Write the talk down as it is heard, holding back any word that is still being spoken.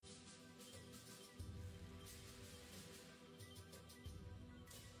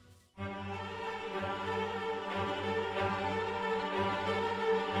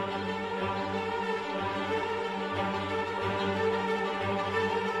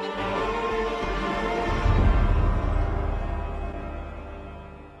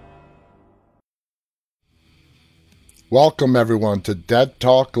Welcome everyone to Dead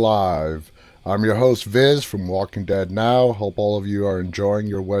Talk Live. I'm your host Viz from Walking Dead Now. Hope all of you are enjoying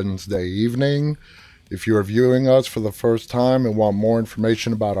your Wednesday evening. If you are viewing us for the first time and want more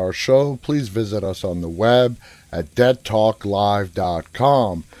information about our show, please visit us on the web at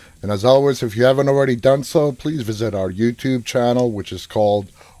deadtalklive.com. And as always, if you haven't already done so, please visit our YouTube channel, which is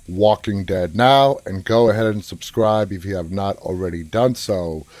called Walking Dead Now, and go ahead and subscribe if you have not already done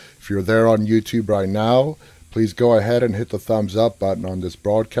so. If you're there on YouTube right now, please go ahead and hit the thumbs up button on this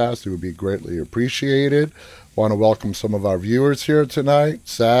broadcast. It would be greatly appreciated. Want to welcome some of our viewers here tonight.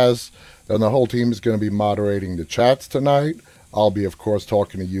 Saz and the whole team is going to be moderating the chats tonight. I'll be, of course,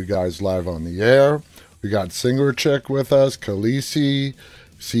 talking to you guys live on the air. We got Singer Chick with us, Khaleesi,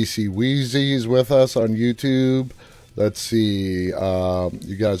 CC Weezy is with us on YouTube. Let's see,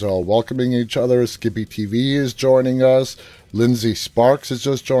 you guys are all welcoming each other. Skippy TV is joining us. Lindsay Sparks has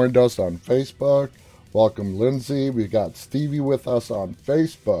just joined us on Facebook. Welcome, Lindsay. We got Stevie with us on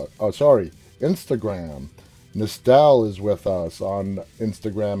Instagram. Nistel is with us on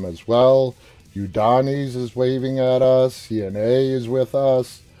Instagram as well. Udanis is waving at us. CNA is with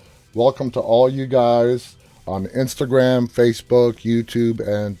us. Welcome to all you guys on Instagram, Facebook, YouTube,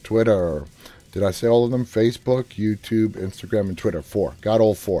 and Twitter. Did I say all of them? Facebook, YouTube, Instagram, and Twitter. 4. Got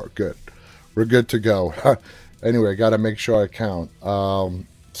all 4. Good. We're good to go. Anyway, got to make sure I count.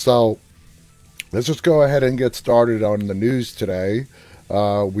 So let's just go ahead and get started on the news today.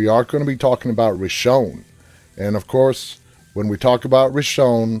 We are going to be talking about Rishon. And of course, when we talk about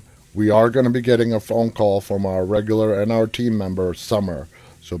Rishon, we are going to be getting a phone call from our regular and our team member, Summer.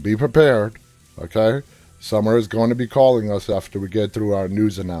 So be prepared, okay? Summer is going to be calling us after we get through our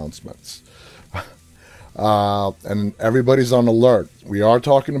news announcements. And everybody's on alert. We are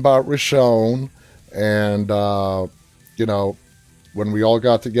talking about Rishon, and, when we all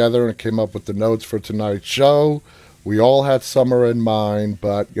got together and came up with the notes for tonight's show, we all had Summer in mind,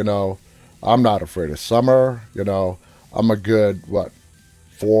 but, I'm not afraid of Summer. I'm a good, 400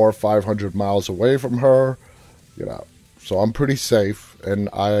 or 500 miles away from her, so I'm pretty safe, and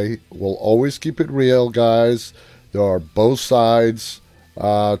I will always keep it real, guys. There are both sides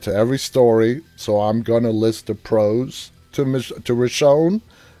to every story, so I'm going to list the pros to Rishon,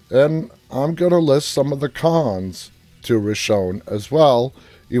 and I'm going to list some of the cons to Rishon as well,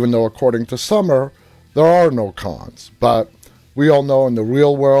 even though according to Summer, there are no cons. But we all know in the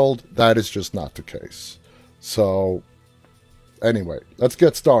real world, that is just not the case. So, anyway, let's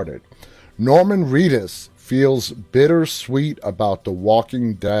get started. Norman Reedus feels bittersweet about The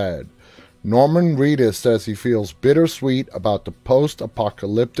Walking Dead. Norman Reedus says he feels bittersweet about the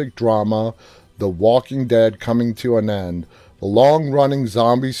post-apocalyptic drama The Walking Dead coming to an end. The long-running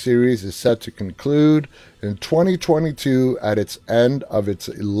zombie series is set to conclude in 2022 at its end of its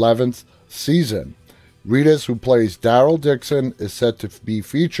 11th season. Reedus, who plays Daryl Dixon, is set to be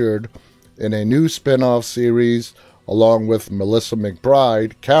featured in a new spin-off series along with Melissa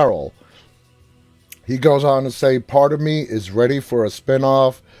McBride, Carol. He goes on to say, "Part of me is ready for a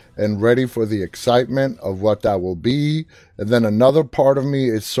spin-off and ready for the excitement of what that will be, and then another part of me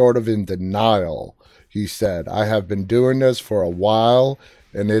is sort of in denial." He said, "I have been doing this for a while,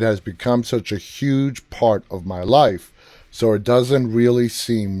 and it has become such a huge part of my life, so it doesn't really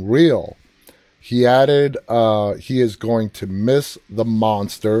seem real." He added he is going to miss the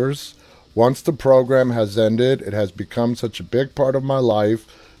monsters. "Once the program has ended, it has become such a big part of my life.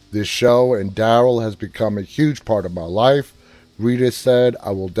 This show and Daryl has become a huge part of my life." Reedus said,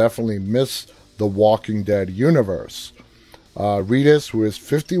 "I will definitely miss the Walking Dead universe." Reedus, who is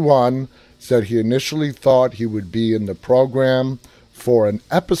 51, said he initially thought he would be in the program for an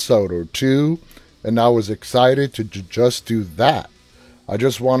episode or two, and I was excited to just do that. "I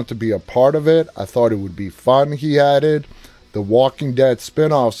just wanted to be a part of it. I thought it would be fun," he added. The Walking Dead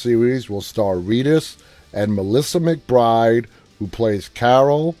spin-off series will star Reedus and Melissa McBride, who plays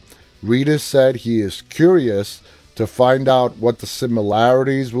Carol. Reedus said he is curious to find out what the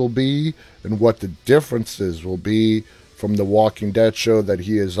similarities will be and what the differences will be from the Walking Dead show that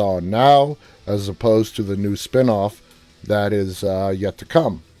he is on now, as opposed to the new spin-off that is yet to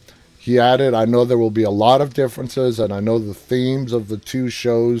come. He added, "I know there will be a lot of differences, and I know the themes of the two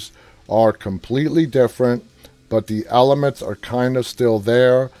shows are completely different, but the elements are kind of still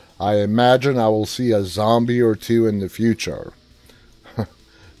there. I imagine I will see a zombie or two in the future."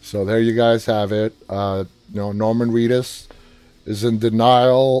 So there you guys have it. Norman Reedus is in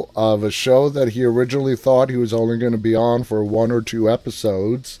denial of a show that he originally thought he was only going to be on for 1 or 2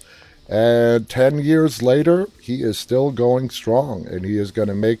 episodes. And 10 years later, he is still going strong, and he is going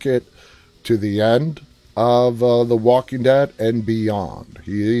to make it to the end of The Walking Dead and beyond.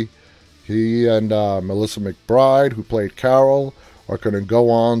 He He and Melissa McBride, who played Carol, are going to go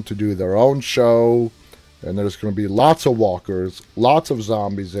on to do their own show. And there's going to be lots of walkers, lots of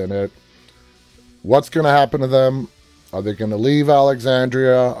zombies in it. What's going to happen to them? Are they going to leave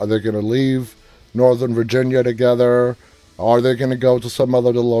Alexandria? Are they going to leave Northern Virginia together? Are they going to go to some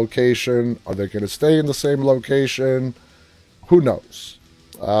other location? Are they going to stay in the same location? Who knows?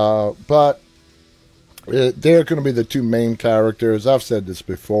 But they're going to be the two main characters. I've said this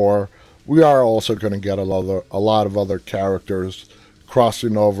before. We are also going to get a lot of other characters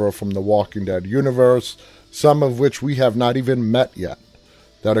crossing over from the Walking Dead universe, some of which we have not even met yet,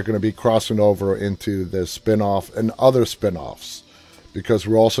 that are going to be crossing over into the spin-off and other spin-offs, because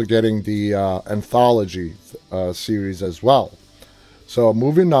we're also getting the anthology series as well. So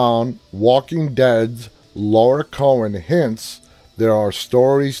moving on, Walking Dead's Laura Cohen hints there are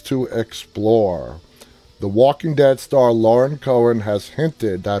stories to explore. The Walking Dead star Lauren Cohen has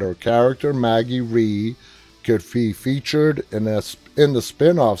hinted that her character Maggie Ree could be featured in the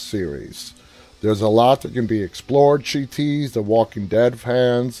spin-off series. There's a lot that can be explored, she teased. The Walking Dead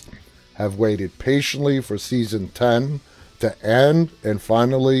fans have waited patiently for season 10 to end, and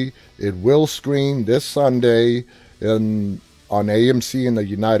finally it will screen this Sunday on AMC in the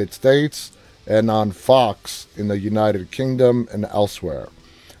United States and on Fox in the United Kingdom and elsewhere.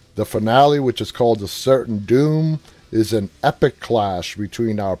 The finale, which is called A Certain Doom, is an epic clash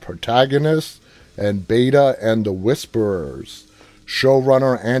between our protagonists and Beta and the Whisperers.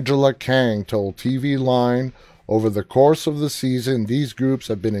 Showrunner Angela Kang told TV Line, over the course of the season, these groups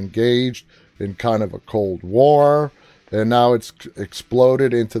have been engaged in kind of a Cold War, and now it's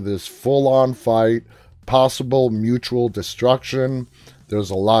exploded into this full-on fight, possible mutual destruction. There's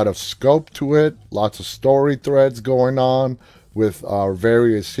a lot of scope to it, lots of story threads going on with our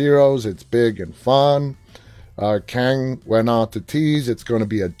various heroes. It's big and fun. Kang went on to tease it's going to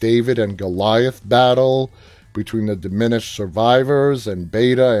be a David and Goliath battle between the diminished survivors and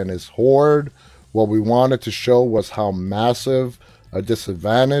Beta and his horde. What we wanted to show was how massive a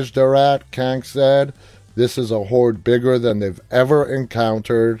disadvantage they're at, Kang said. This is a horde bigger than they've ever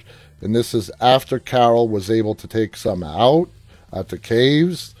encountered, and this is after Carol was able to take some out at the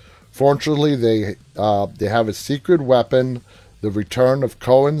caves. Fortunately, they have a secret weapon, the return of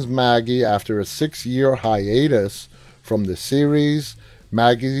Cohen's Maggie after a 6-year hiatus from the series.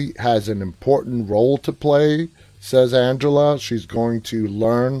 Maggie has an important role to play, says Angela. She's going to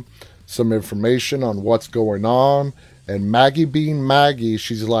learn some information on what's going on. And Maggie being Maggie,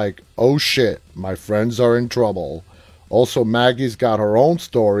 she's like, oh shit, my friends are in trouble. Also, Maggie's got her own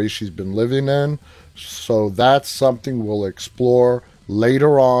story she's been living in, so that's something we'll explore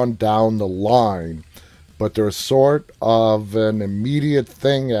later on down the line. But there's sort of an immediate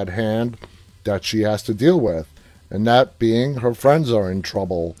thing at hand that she has to deal with, and that being her friends are in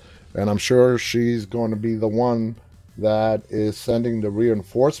trouble. And I'm sure she's going to be the one that is sending the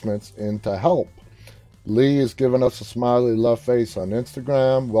reinforcements in to help. Lee is giving us a smiley love face on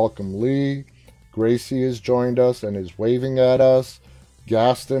Instagram. Welcome, Lee. Gracie has joined us and is waving at us.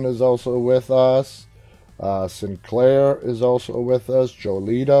 Gaston is also with us. Sinclair is also with us.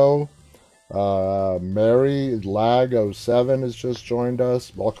 Jolito. Mary Lag07 has just joined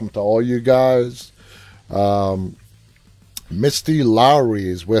us. Welcome to all you guys. Misty Lowry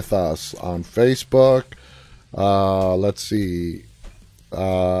is with us on Facebook. Let's see.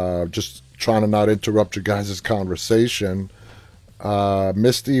 Just trying to not interrupt you guys' conversation.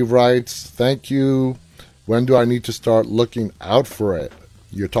 Misty writes, thank you. When do I need to start looking out for it?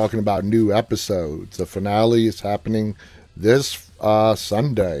 You're talking about new episodes. The finale is happening this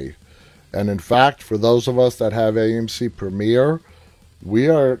Sunday. And in fact, for those of us that have AMC Premiere, we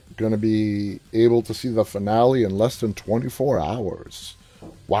are going to be able to see the finale in less than 24 hours.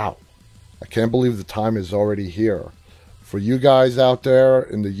 Wow. I can't believe the time is already here. For you guys out there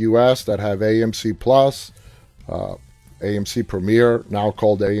in the US that have AMC Plus, AMC Premiere, now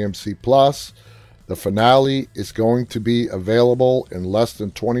called AMC Plus, the finale is going to be available in less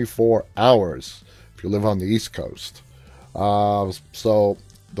than 24 hours if you live on the East Coast. So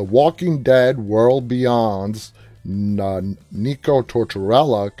The Walking Dead World Beyond's Nico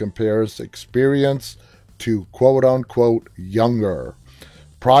Tortorella compares experience to quote-unquote younger.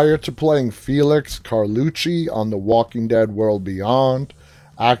 Prior to playing Felix Carlucci on The Walking Dead World Beyond,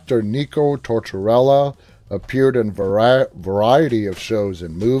 actor Nico Tortorella appeared in a variety of shows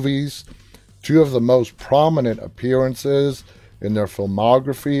and movies. Two of the most prominent appearances in their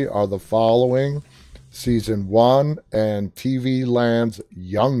filmography are the following: Season 1 and TV Land's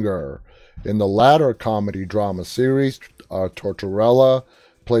Younger. In the latter comedy drama series, Tortorella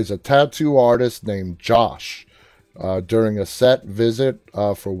plays a tattoo artist named Josh. during a set visit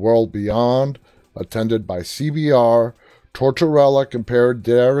for World Beyond, attended by CBR. Tortorella compared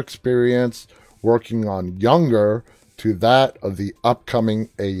their experience working on Younger to that of the upcoming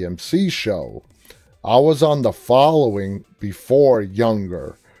AMC show. I was on the following before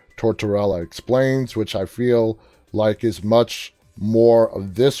Younger, Tortorella explains, which I feel like is much more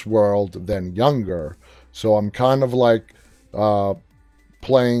of this world than Younger. So I'm kind of like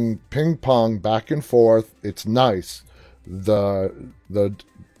playing ping pong back and forth. It's nice. The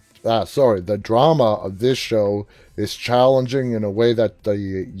drama of this show is challenging in a way that the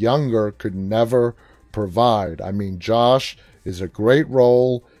Younger could never provide. I mean, Josh is a great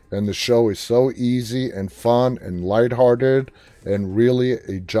role, and the show is so easy and fun and lighthearted and really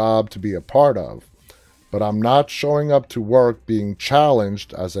a job to be a part of. But I'm not showing up to work being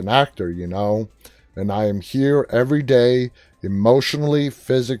challenged as an actor, you know? And I am here every day, emotionally,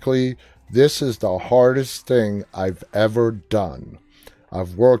 physically. This is the hardest thing I've ever done.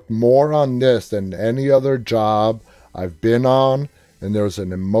 I've worked more on this than any other job I've been on, and there's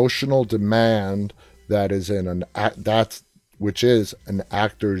an emotional demand that is which is an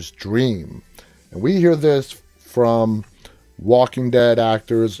actor's dream. And we hear this from Walking Dead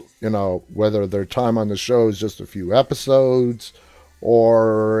actors, you know, whether their time on the show is just a few episodes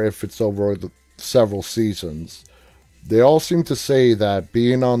or if it's over several seasons. They all seem to say that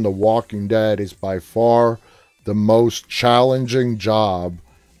being on The Walking Dead is by far the most challenging job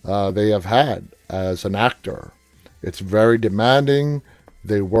they have had as an actor. It's very demanding.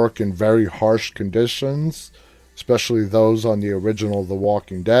 They work in very harsh conditions, especially those on the original The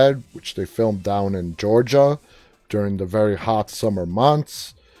Walking Dead, which they filmed down in Georgia during the very hot summer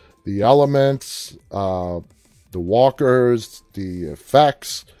months. The elements, the walkers, the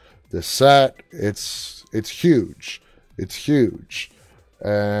effects, the set, it's huge. It's huge.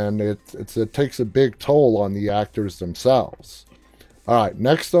 And it takes a big toll on the actors themselves. All right,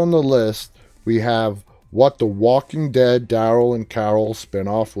 next on the list, we have what the Walking Dead Daryl and Carol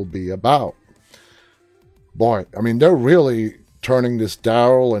spinoff will be about. Boy, I mean, they're really turning this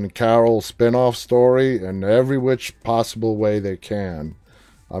Daryl and Carol spinoff story in every which possible way they can.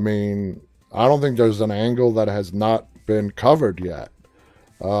 I mean, I don't think there's an angle that has not been covered yet.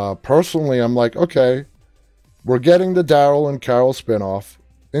 Personally, I'm like, okay, we're getting the Daryl and Carol spinoff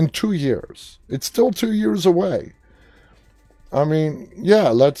in 2 years. It's still 2 years away. I mean, yeah,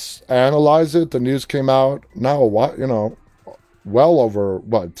 let's analyze it. The news came out now, well over,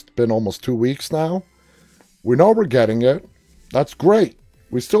 it's been almost 2 weeks now. We know we're getting it. That's great.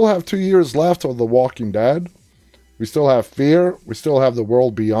 We still have 2 years left of The Walking Dead. We still have Fear. We still have The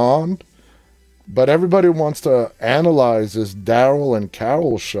World Beyond. But everybody wants to analyze this Daryl and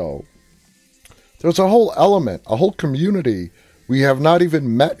Carol show. There's a whole element, a whole community we have not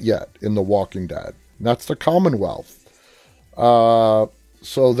even met yet in The Walking Dead. And that's the Commonwealth.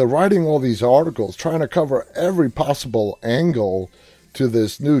 So they're writing all these articles, trying to cover every possible angle to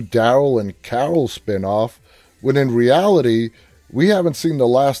this new Daryl and Carol spinoff, when in reality, we haven't seen the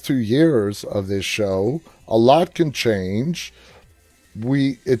last 2 years of this show. A lot can change.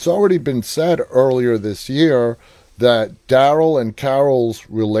 It's already been said earlier this year that Daryl and Carol's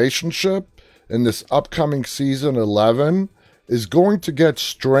relationship in this upcoming season 11 is going to get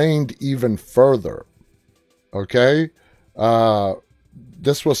strained even further. Okay?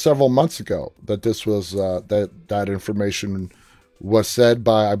 This was several months ago that this was that information was said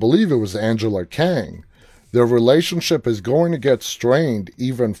by, I believe it was Angela Kang. Their relationship is going to get strained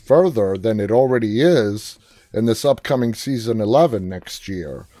even further than it already is in this upcoming season 11 next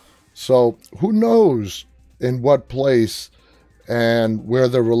year. So who knows in what place and where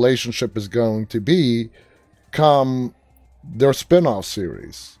the relationship is going to be come their spin-off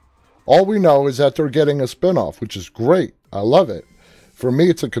series. All we know is that they're getting a spin-off, which is great. I love it. For me,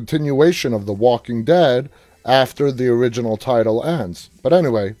 it's a continuation of The Walking Dead after the original title ends. But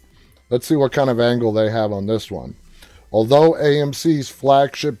anyway, let's see what kind of angle they have on this one. Although AMC's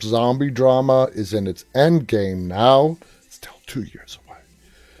flagship zombie drama is in its end game now, still 2 years away,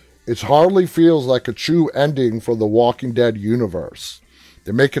 it hardly feels like a true ending for the Walking Dead universe.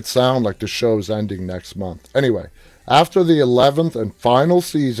 They make it sound like the show's ending next month. Anyway, after the 11th and final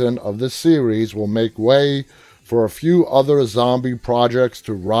season of this series will make way for a few other zombie projects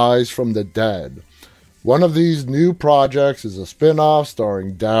to rise from the dead. One of these new projects is a spin-off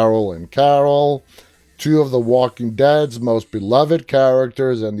starring Daryl and Carol, two of The Walking Dead's most beloved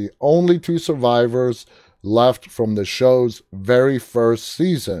characters and the only two survivors left from the show's very first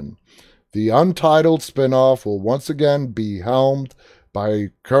season. The untitled spin-off will once again be helmed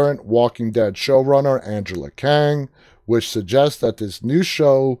by current Walking Dead showrunner Angela Kang, which suggests that this new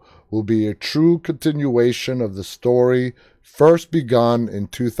show will be a true continuation of the story first begun in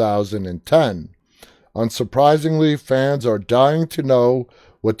 2010. Unsurprisingly, fans are dying to know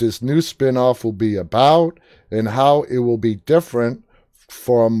what this new spin-off will be about and how it will be different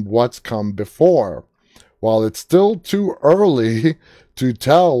from what's come before. While it's still too early to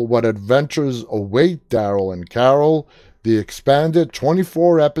tell what adventures await Daryl and Carol, the expanded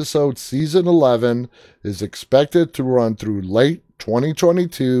 24-episode Season 11 is expected to run through late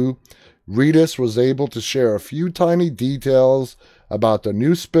 2022. Reedus was able to share a few tiny details about the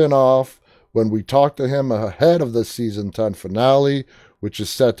new spin-off when we talked to him ahead of the Season 10 finale, which is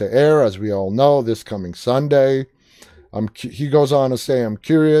set to air, as we all know, this coming Sunday. He goes on to say, I'm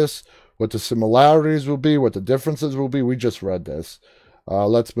curious what the similarities will be, what the differences will be. We just read this.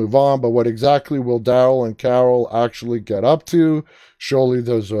 Let's move on. But what exactly will Daryl and Carol actually get up to? Surely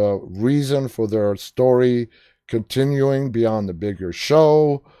there's a reason for their story continuing beyond the bigger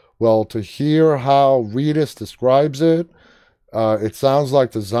show. Well, to hear how Reedus describes it, it sounds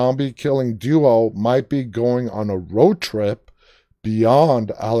like the zombie-killing duo might be going on a road trip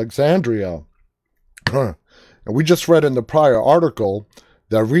beyond Alexandria. And we just read in the prior article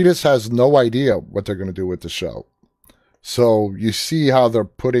that Reedus has no idea what they're going to do with the show. So you see how they're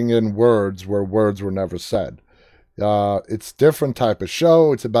putting in words where words were never said. It's a different type of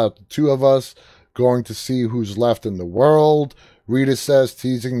show. It's about the two of us going to see who's left in the world. Reedus says,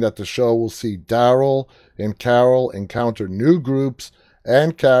 teasing that the show will see Daryl and Carol encounter new groups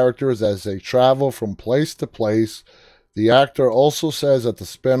and characters as they travel from place to place. The actor also says that the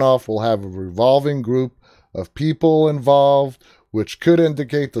spinoff will have a revolving group of people involved, which could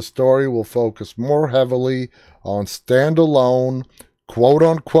indicate the story will focus more heavily on standalone,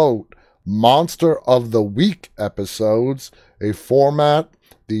 quote-unquote, Monster of the Week episodes, a format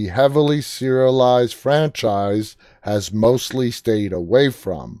the heavily serialized franchise has mostly stayed away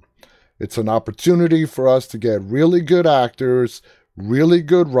from. It's an opportunity for us to get really good actors, really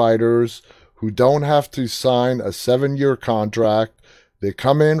good writers who don't have to sign a 7-year contract. They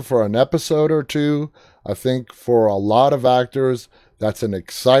come in for an episode or two. I think for a lot of actors, that's an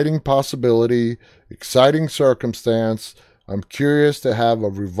exciting possibility, exciting circumstance. I'm curious to have a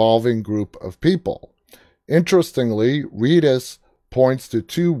revolving group of people. Interestingly, Reedus points to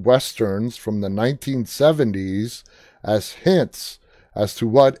 2 westerns from the 1970s as hints as to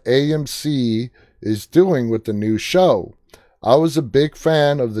what AMC is doing with the new show. I was a big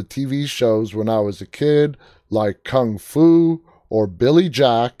fan of the TV shows when I was a kid, like Kung Fu or Billy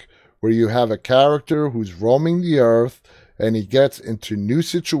Jack, where you have a character who's roaming the earth and he gets into new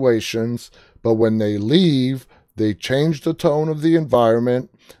situations, but when they leave, they change the tone of the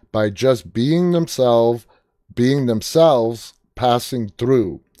environment by just being themselves, passing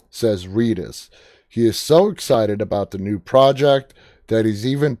through, says Reedus. He is so excited about the new project that he's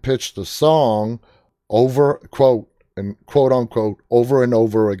even pitched the song over, quote unquote, over and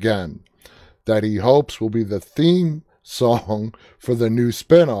over again, that he hopes will be the theme song for the new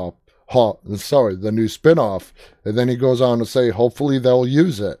spinoff. The new spinoff. And then he goes on to say, hopefully they'll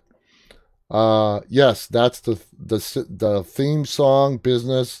use it. Yes, that's the theme song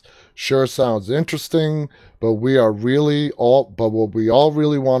business. Sure sounds interesting, but what we all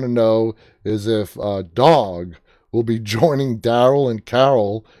really want to know is if Dog will be joining Daryl and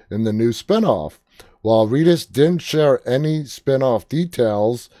Carol in the new spinoff. While Reedus didn't share any spinoff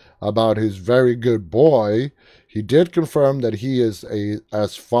details about his very good boy, he did confirm that he is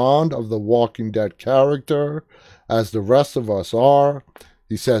as fond of the Walking Dead character as the rest of us are.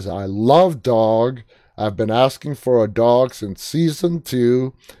 He says, I love Dog. I've been asking for a dog since season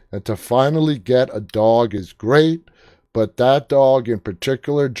 2, and to finally get a dog is great, but that dog in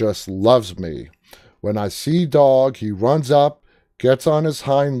particular just loves me. When I see Dog, he runs up, gets on his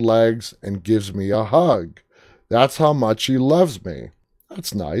hind legs, and gives me a hug. That's how much he loves me.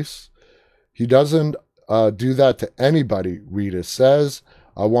 That's nice. He doesn't do that to anybody, Reedus says.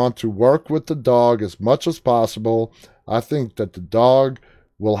 I want to work with the dog as much as possible. I think that the dog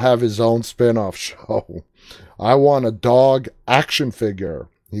will have his own spin-off show. I want a dog action figure,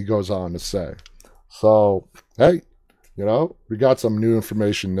 he goes on to say. So, hey, we got some new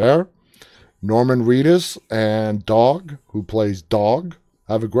information there. Norman Reedus and Dog, who plays Dog,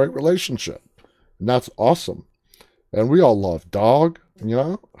 have a great relationship. And that's awesome. And we all love Dog.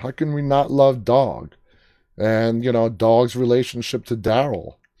 How can we not love Dog? And, Dog's relationship to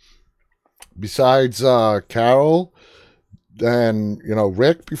Daryl. Besides Carol and,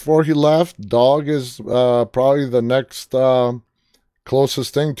 Rick before he left, Dog is probably the next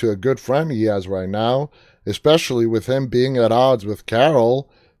closest thing to a good friend he has right now, especially with him being at odds with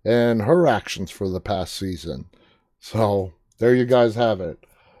Carol and her actions for the past season. So, there you guys have it.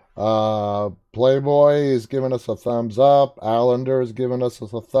 Playboy is giving us a thumbs up. Allender is giving us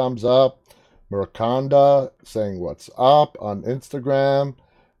a thumbs up. Murakanda saying what's up on Instagram.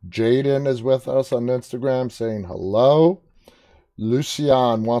 Jaden is with us on Instagram saying hello.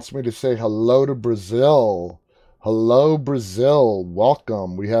 Lucian wants me to say hello to Brazil. Hello, Brazil.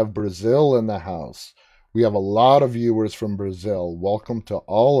 Welcome. We have Brazil in the house. We have a lot of viewers from Brazil. Welcome to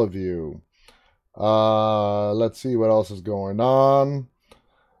all of you. Let's see what else is going on.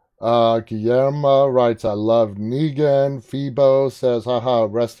 Guillermo writes, I love Negan. Phoebo says, haha,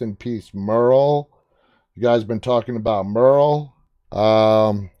 rest in peace, Merle. You guys been talking about Merle.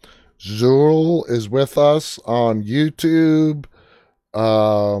 Zul is with us on YouTube.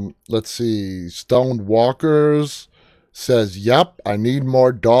 Let's see. Stoned Walkers says, yep, I need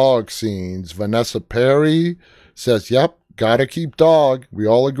more dog scenes. Vanessa Perry says, yep, gotta keep dog. We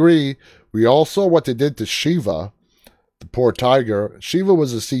all agree. We all saw what they did to Shiva, the poor tiger. Shiva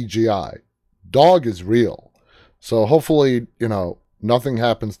was a CGI. Dog is real. So hopefully, nothing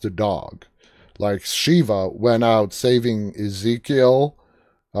happens to dog. Like Shiva went out saving Ezekiel,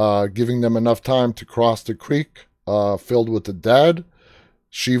 giving them enough time to cross the creek filled with the dead.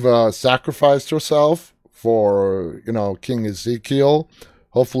 Shiva sacrificed herself for, King Ezekiel.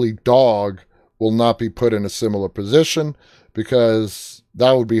 Hopefully dog will not be put in a similar position, because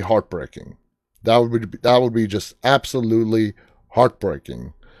that would be heartbreaking. That would be just absolutely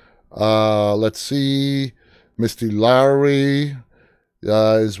heartbreaking. Let's see. Misty Lowry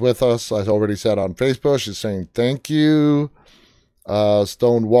is with us. I already said on Facebook. She's saying thank you.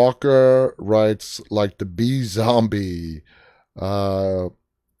 Stone Walker writes, like the bee zombie.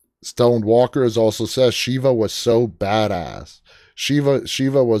 Stone Walker also says Shiva was so badass.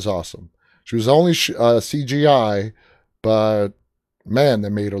 Shiva was awesome. She was only CGI, but man, they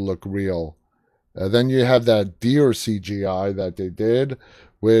made her look real. Then you have that deer CGI that they did,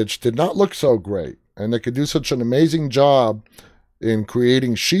 which did not look so great. And they could do such an amazing job in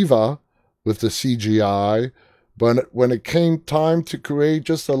creating Shiva with the CGI, but when it came time to create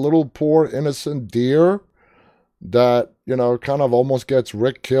just a little poor innocent deer that, kind of almost gets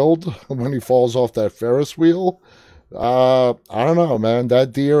Rick killed when he falls off that Ferris wheel, I don't know, man.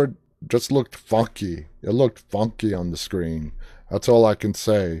 That deer just looked funky. It looked funky on the screen. That's all I can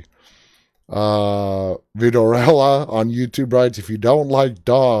say. Vidorella on YouTube writes, if you don't like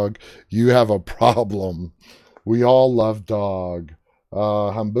dog, you have a problem. We all love dog.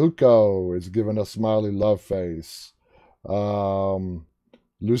 Hambuko is giving a smiley love face. Lucian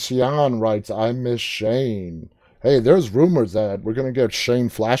writes, I miss Shane. Hey, there's rumors that we're going to get Shane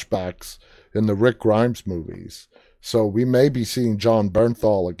flashbacks in the Rick Grimes movies. So we may be seeing John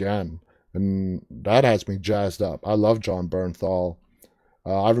Bernthal again. And that has me jazzed up. I love John Bernthal.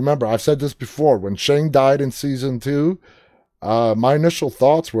 I remember, I've said this before, when Shane died in season 2, my initial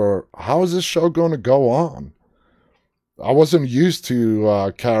thoughts were, how is this show going to go on? I wasn't used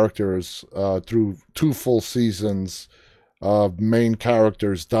to characters through 2 full seasons of main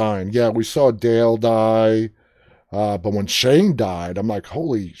characters dying. Yeah, we saw Dale die, but when Shane died, I'm like,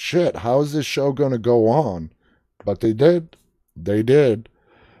 holy shit, how is this show going to go on? But they did. They did.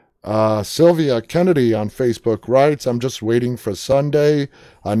 Sylvia Kennedy on Facebook writes, I'm just waiting for Sunday.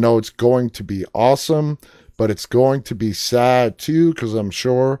 I know it's going to be awesome, but it's going to be sad too, because I'm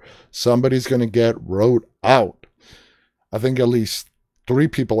sure somebody's going to get wrote out. I think at least 3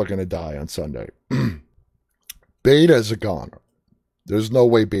 people are going to die on Sunday. Beta is a goner. There's no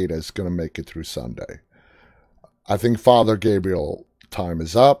way Beta is going to make it through Sunday. I think Father Gabriel time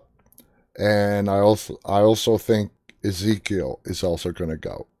is up, and I also think Ezekiel is also going to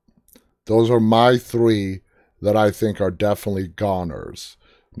go. Those are my 3 that I think are definitely goners.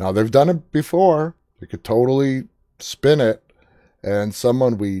 Now, they've done it before. They could totally spin it, and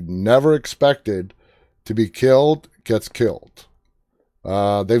someone we never expected to be killed gets killed.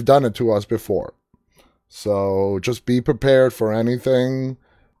 They've done it to us before. So just be prepared for anything,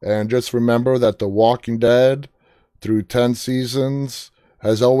 and just remember that The Walking Dead, through 10 seasons,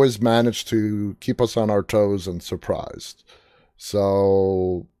 has always managed to keep us on our toes and surprised.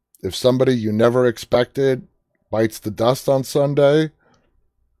 So if somebody you never expected bites the dust on Sunday,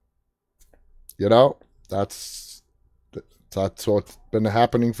 that's what's been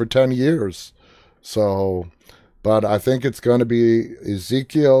happening for 10 years. So, but I think it's going to be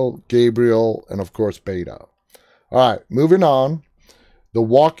Ezekiel, Gabriel, and of course Beta. All right, moving on. The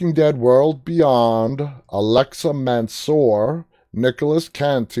Walking Dead World Beyond, Alexa Mansour, Nicholas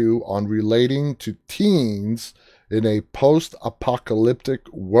Cantu on relating to teens in a post-apocalyptic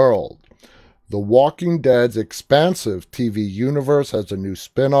world. The Walking Dead's expansive TV universe has a new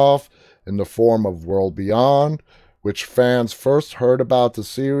spin-off in the form of World Beyond, which fans first heard about the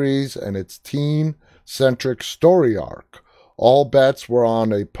series and its teen-centric story arc. All bets were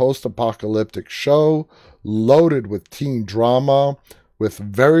on a post-apocalyptic show loaded with teen drama, with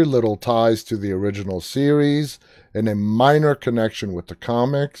very little ties to the original series and a minor connection with the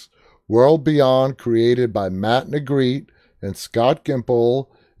comics. World Beyond, created by Matt Negrete and Scott Gimple,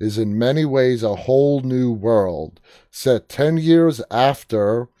 is in many ways a whole new world. Set 10 years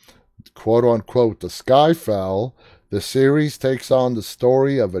after, quote-unquote, the sky fell, the series takes on the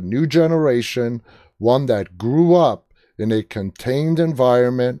story of a new generation, one that grew up in a contained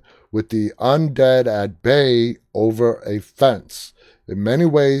environment with the undead at bay over a fence. In many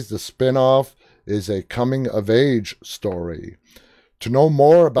ways, the spin-off is a coming-of-age story. To know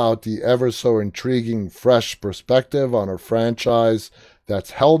more about the ever-so-intriguing fresh perspective on a franchise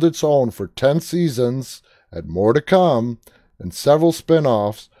that's held its own for 10 seasons, and more to come, and several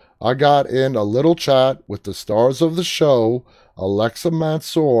spin-offs, I got in a little chat with the stars of the show, Alexa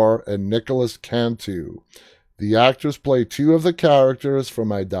Mansour and Nicholas Cantu. The actors play two of the characters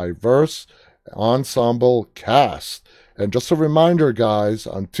from a diverse ensemble cast. And just a reminder, guys,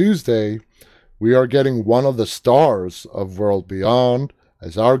 on Tuesday, we are getting one of the stars of World Beyond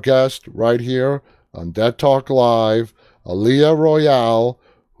as our guest right here on Dead Talk Live, Aaliyah Royale,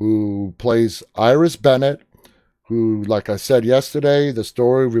 who plays Iris Bennett, who, like I said yesterday, the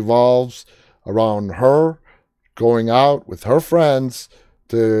story revolves around her going out with her friends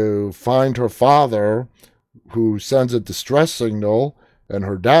to find her father, who sends a distress signal, and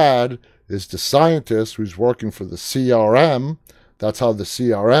her dad is the scientist who's working for the CRM. That's how the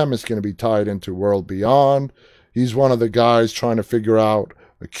CRM is going to be tied into World Beyond. He's one of the guys trying to figure out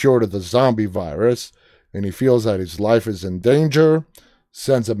a cure to the zombie virus, and he feels that his life is in danger,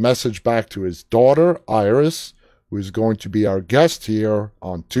 sends a message back to his daughter, Iris, who is going to be our guest here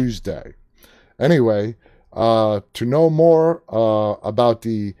on Tuesday. Anyway, to know more about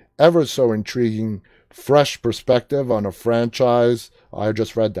the ever-so-intriguing fresh perspective on a franchise, I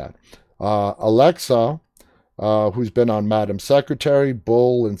just read that. Alexa, who's been on Madam Secretary,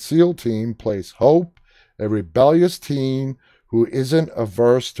 Bull, and SEAL Team, plays Hope, a rebellious teen who isn't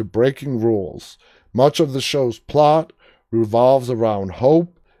averse to breaking rules. Much of the show's plot revolves around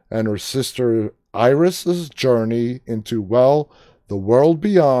Hope and her sister Iris's journey into, well, the world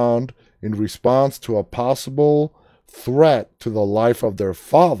beyond in response to a possible threat to the life of their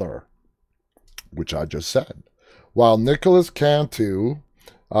father, which I just said. While Nicholas Cantu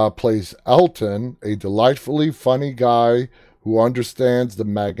plays Elton, a delightfully funny guy who understands the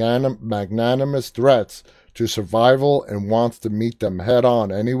magnanimous threats to survival and wants to meet them head on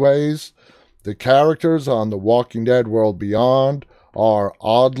anyways. The characters on The Walking Dead World Beyond are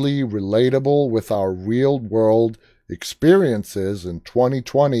oddly relatable with our real-world experiences in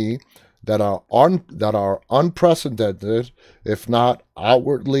 2020 that are unprecedented, if not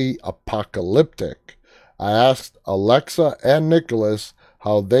outwardly apocalyptic. I asked Alexa and Nicholas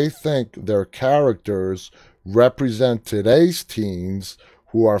how they think their characters represent today's teens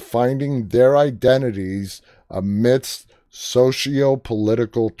who are finding their identities amidst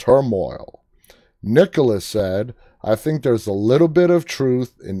socio-political turmoil. Nicholas said, I think there's a little bit of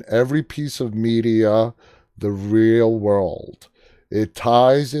truth in every piece of media, the real world. It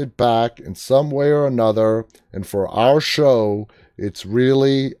ties it back in some way or another, and for our show, it's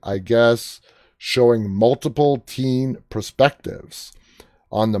really, I guess, showing multiple teen perspectives.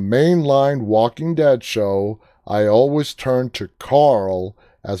 On the mainline Walking Dead show, I always turn to Carl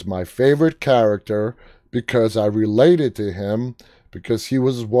as my favorite character because I related to him because he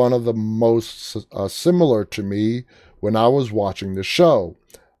was one of the most similar to me when I was watching the show.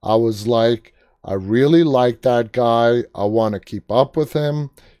 I was like, I really like that guy. I want to keep up with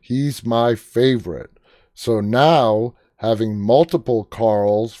him. He's my favorite. So now, having multiple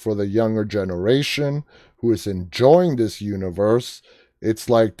Carls for the younger generation who is enjoying this universe, it's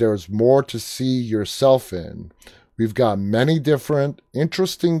like there's more to see yourself in. We've got many different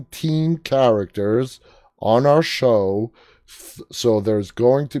interesting teen characters on our show, so there's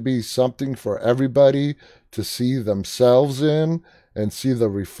going to be something for everybody to see themselves in and see the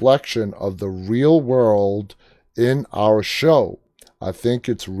reflection of the real world in our show. I think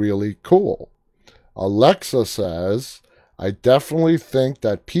it's really cool. Alexa says, I definitely think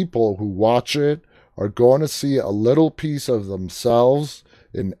that people who watch it are going to see a little piece of themselves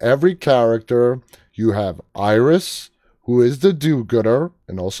in every character. You have Iris, who is the do-gooder,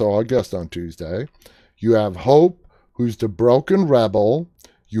 and also our guest on Tuesday. You have Hope, who's the broken rebel.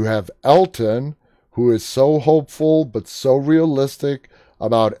 You have Elton, who is so hopeful but so realistic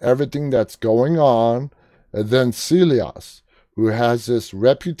about everything that's going on. And then Celias, who has this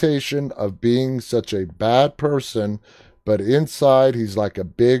reputation of being such a bad person, but inside he's like a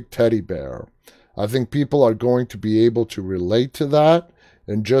big teddy bear. I think people are going to be able to relate to that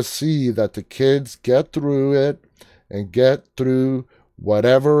and just see that the kids get through it and get through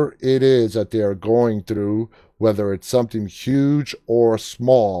whatever it is that they are going through, whether it's something huge or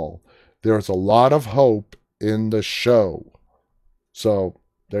small. There's a lot of hope in the show. So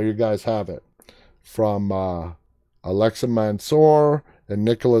there you guys have it. From Alexa Mansour and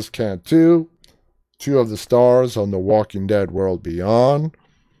Nicholas Cantu, two of the stars on The Walking Dead World Beyond.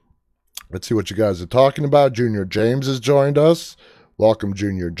 Let's see what you guys are talking about. Junior James has joined us. Welcome,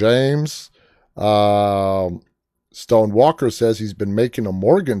 Junior James. Stone Walker says he's been making a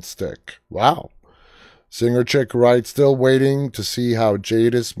Morgan stick. Wow. Singer Chick writes, still waiting to see how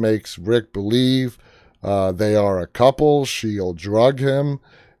Jadis makes Rick believe they are a couple. She'll drug him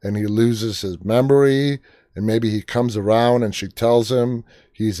and he loses his memory. And maybe he comes around and she tells him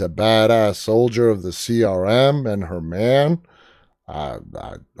he's a badass soldier of the CRM and her man. No.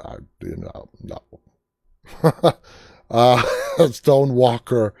 Stone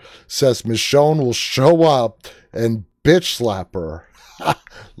Walker says Michonne will show up and bitch slap her.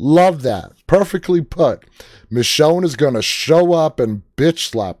 Love that. Perfectly put. Michonne is going to show up and bitch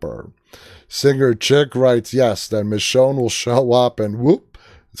slap her. Singer Chick writes, yes, then Michonne will show up and whoop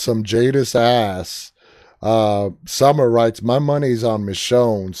some Jadis ass. Summer writes, my money's on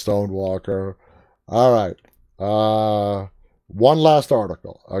Michonne, Stone Walker. All right. One last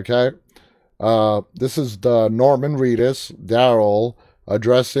article, okay? This is the Norman Reedus, Daryl,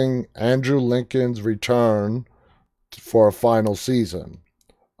 addressing Andrew Lincoln's return for a final season.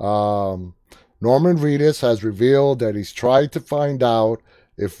 Norman Reedus has revealed that he's tried to find out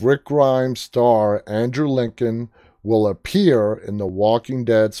if Rick Grimes' star Andrew Lincoln will appear in The Walking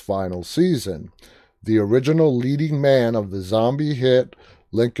Dead's final season. The original leading man of the zombie hit,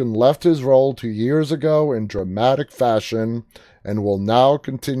 Lincoln left his role 2 years ago in dramatic fashion and will now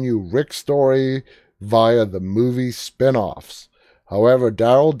continue Rick's story via the movie spin-offs. However,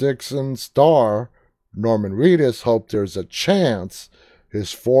 Daryl Dixon's star, Norman Reedus, hoped there's a chance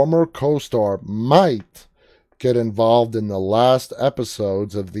his former co-star might get involved in the last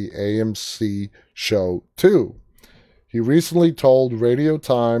episodes of the AMC show too. He recently told Radio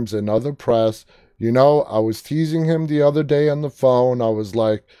Times and other press, I was teasing him the other day on the phone. I was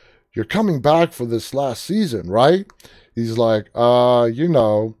like, you're coming back for this last season, right? He's like,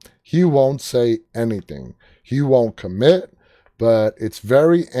 he won't say anything. He won't commit, but it's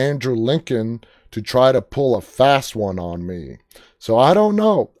very Andrew Lincoln to try to pull a fast one on me. So I don't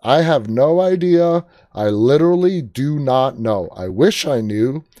know. I have no idea. I literally do not know. I wish I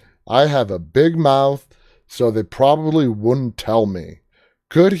knew. I have a big mouth, so they probably wouldn't tell me.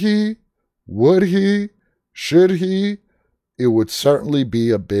 Could he? Would he? Should he? It would certainly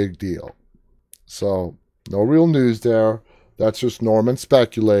be a big deal. So, no real news there. That's just Norman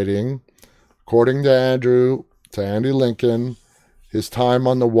speculating. According to Andy Lincoln, his time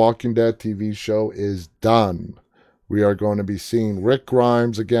on the Walking Dead TV show is done. We are going to be seeing Rick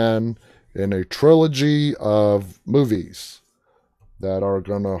Grimes again in a trilogy of movies that are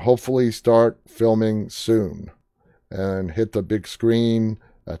going to hopefully start filming soon and hit the big screen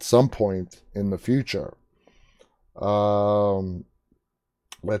at some point in the future.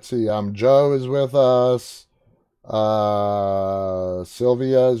 Let's see. Joe is with us.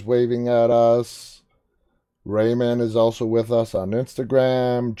 Sylvia is waving at us. Raymond is also with us on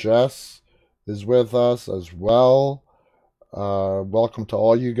Instagram. Jess is with us as well. Welcome to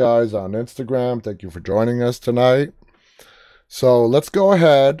all you guys on Instagram. Thank you for joining us tonight. So let's go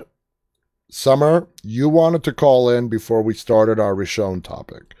ahead. Summer, you wanted to call in before we started our Rishon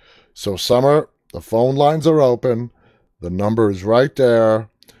topic. So Summer, the phone lines are open. The number is right there.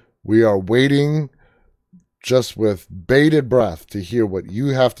 We are waiting just with bated breath to hear what you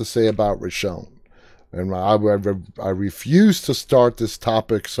have to say about Rishon. And I refuse to start this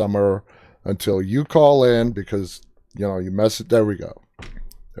topic, Summer, until you call in because, you mess it. There we go.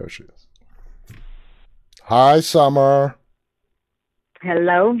 There she is. Hi, Summer.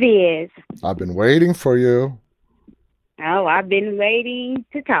 Hello, Viz. I've been waiting for you. Oh, I've been waiting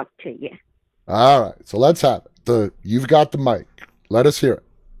to talk to you. All right, so let's have it. You've got the mic. Let us hear it.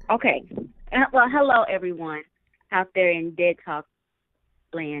 Okay. Well, hello, everyone out there in Dead Talk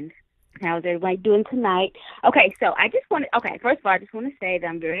land. How's everybody doing tonight? Okay, so first of all, I just want to say that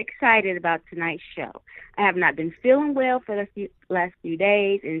I'm very excited about tonight's show. I have not been feeling well for the last few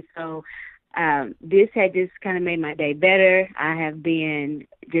days, and so this had just kind of made my day better. I have been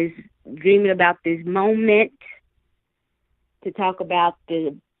just dreaming about this moment to talk about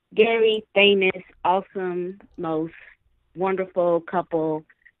the very famous, awesome, most wonderful couple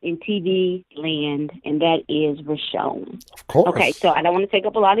in TV land, and that is Rashomon. Of Okay, so course. I don't want to take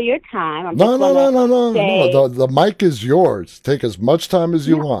up a lot of your time. I'm No, just no, going to no, no, no, no. say, The mic is yours. Take as much time as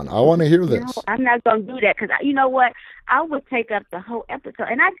you no, want. I want to hear no, this. I'm not going to do that because you know what? I would take up the whole episode,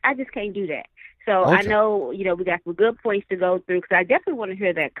 and I just can't do that. So I Okay. know, we got some good points to go through because I definitely want to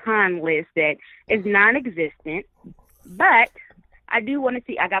hear that con list that is non-existent. But I do want to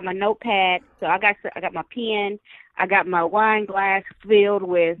see. I got my notepad, so I got my pen, I got my wine glass filled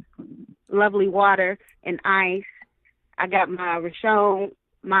with lovely water and ice. I got my Michonne,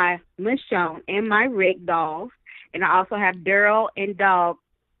 and my Rick dolls, and I also have Daryl and Dog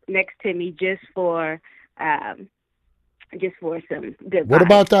next to me um, just for some good What vibes.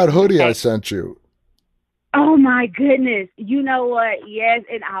 about that hoodie I Okay. sent you? Oh my goodness! You know what? Yes,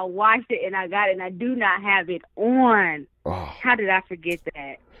 and I washed it and I got it, and I do not have it on. Oh, How did I forget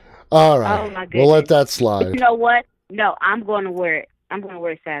that? all right. Oh my We'll let goodness! that But you slide. know what? No, I'm going to wear it. I'm going to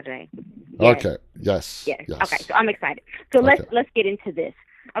wear it Saturday. Yes. Okay. Yes. Yes. Okay. Yes. So I'm excited. So let's Okay. let's get into this.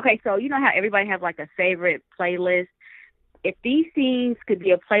 Okay. So you know how everybody have like a favorite playlist. If these scenes could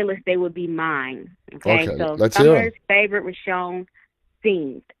be a playlist, they would be mine. Okay. Okay. So Let's hear them. Summer's favorite Rashomon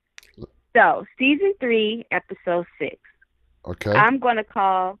scenes. So season 3, episode 6. Okay. I'm gonna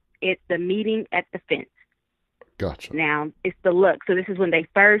call it the meeting at the fence. Gotcha. Now it's the look. So this is when they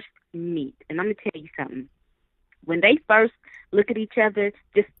first meet, and I'm gonna tell you something. When they first look at each other,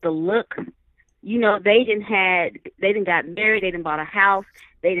 just the look. They didn't got married, they didn't bought a house,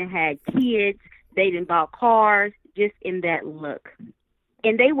 they didn't had kids, they didn't bought cars, just in that look.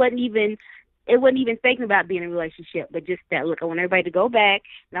 And it wasn't even thinking about being in a relationship, but just that look. I want everybody to go back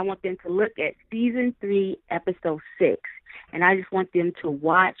and I want them to look at season 3, episode 6. And I just want them to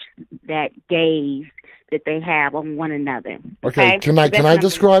watch that gaze that they have on one another. Okay. Okay? Can So I that's number one.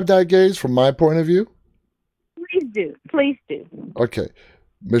 describe that gaze from my point of view? Please do. Please do. Okay.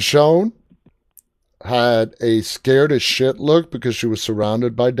 Michonne had a scared as shit look because she was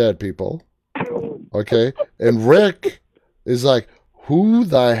surrounded by dead people. Okay. And Rick is like, who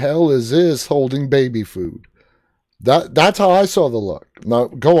the hell is this holding baby food? That's how I saw the look. Now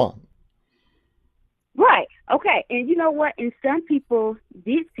go on. Right. Okay. And you know what? And some people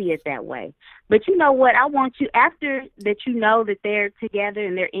did see it that way. But you know what? I want you, after that, you know that they're together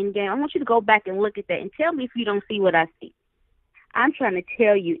and they're in game, I want you to go back and look at that and tell me if you don't see what I see. I'm trying to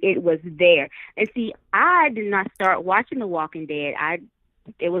tell you it was there. And see, I did not start watching The Walking Dead.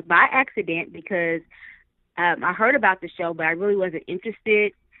 It was by accident because I heard about the show, but I really wasn't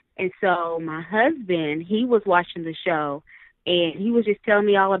interested. And so my husband, he was watching the show, and he was just telling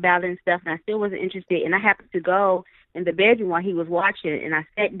me all about it and stuff, and I still wasn't interested. And I happened to go in the bedroom while he was watching it, and I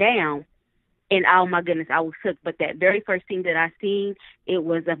sat down, and oh my goodness, I was hooked. But that very first scene that I seen, it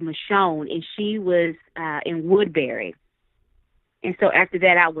was of Michonne, and she was in Woodbury. And so after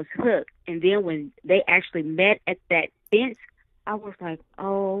that, I was hooked. And then when they actually met at that fence, I was like,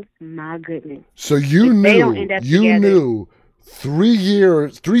 oh my goodness. So If they don't end up you together, knew 3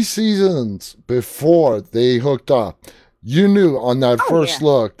 years, 3 seasons before they hooked up. You knew on that oh first yeah,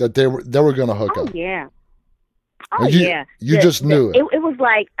 look that they were going to hook oh up. yeah, oh And yeah. you just knew it. It was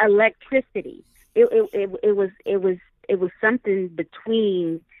like electricity. It was something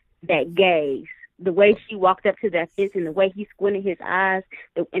between that gaze. The way she walked up to that fence and the way he squinted his eyes,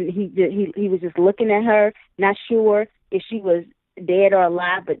 and he was just looking at her, not sure if she was dead or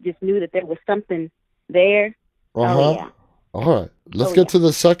alive, but just knew that there was something there. Uh Oh huh. yeah, All right. Let's oh get yeah. to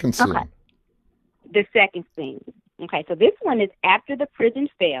the second Okay, scene. the second scene. Okay, so this one is after the prison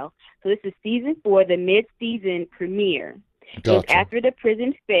fell. So this is season 4, the mid-season premiere. It was Gotcha. after the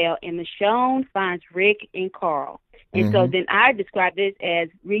prison fell, and Michonne finds Rick and Carl. And so Mm-hmm. then I describe this as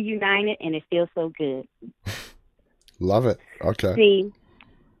reunited, and it feels so good. Love it. Okay. See,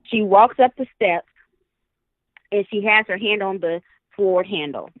 she walks up the steps, and she has her hand on the forward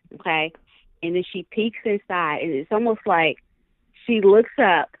handle, okay? And then she peeks inside, and it's almost like she looks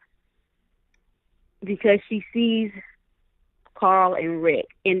up because she sees Carl and Rick.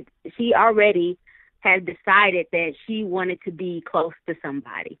 And she already had decided that she wanted to be close to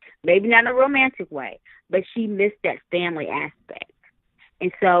somebody. Maybe not in a romantic way, but she missed that family aspect.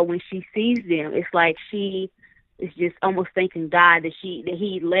 And so when she sees them, it's like she is just almost thanking God that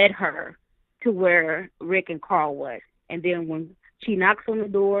he led her to where Rick and Carl was. And then when she knocks on the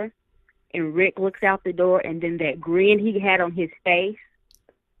door and Rick looks out the door, and then that grin he had on his face,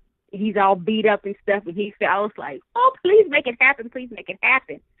 he's all beat up and stuff, and I was like, oh, please make it happen. Please make it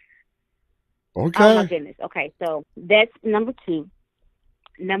happen. Oh, my Okay. goodness. Okay, so that's number 2.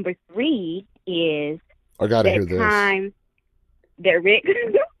 Number 3 is I got to that hear this. time that Rick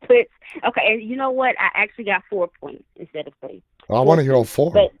puts. Okay, and you know what? I actually got 4 points instead of 3. I want 4 to hear all points.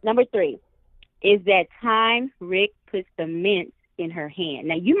 four. But number 3 is that time Rick puts the mints in her hand.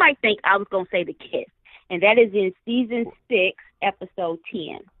 Now you might think I was gonna say the kiss, and that is in season 6, episode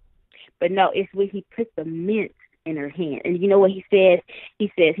 10. But no, it's when he puts the mints in her hand. And you know what he says?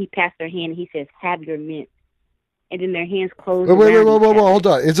 He says he passed her hand and he says, "Have your mints." And then their hands close Wait, around each other. hold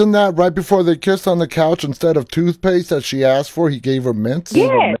on. Isn't that right before they kissed on the couch? Instead of toothpaste that she asked for, he gave her mints?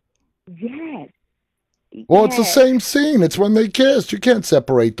 Yes. Yes. Well, it's the same scene. It's when they kissed. You can't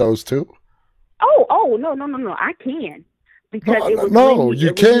separate those two. Oh, no. I can. Because it was No,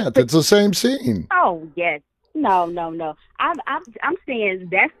 you can't. It's the same scene. Oh, yes. No. I'm saying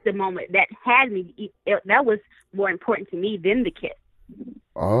that's the moment that had me. That was more important to me than the kiss.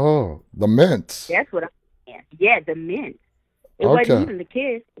 Oh, the mints. That's what I'm saying. Yeah, the mints. It Okay. wasn't even the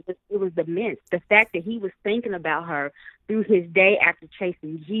kiss. It was the mints. The fact that he was thinking about her through his day after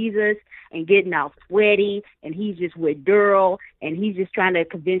chasing Jesus and getting all sweaty, and he's just with Daryl, and he's just trying to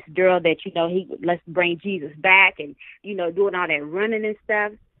convince Daryl that, let's bring Jesus back, and, doing all that running and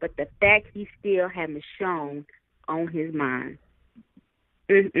stuff. But the fact he still had Michonne on his mind.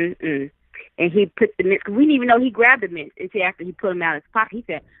 And he put the mints, because we didn't even know he grabbed the mints until after he put them out of his pocket. He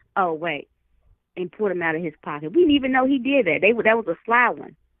said, "Oh, wait," and put them out of his pocket. We didn't even know he did that. That was a sly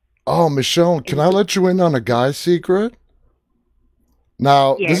one. Oh, Michonne, can I let you in on a guy's secret?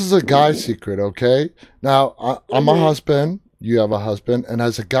 Now, Yes. This is a guy's secret, okay? Now, I'm a husband. You have a husband. And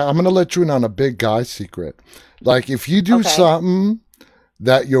as a guy, I'm going to let you in on a big guy secret. Like, if you do something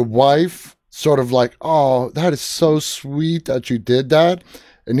that your wife sort of like, "Oh, that is so sweet that you did that."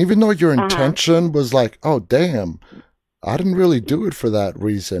 And even though your intention was like, "Oh, damn, I didn't really do it for that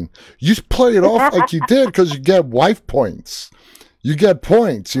reason," you play it off like you did because you get wife points. You get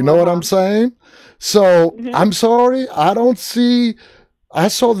points. You know what I'm saying? So I'm sorry. I see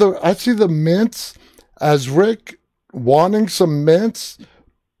the mints as Rick wanting some mints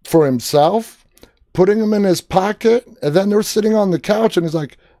for himself, putting them in his pocket, and then they're sitting on the couch and he's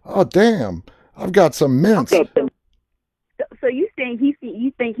like, "Oh, damn, I've got some mints." Okay, so you think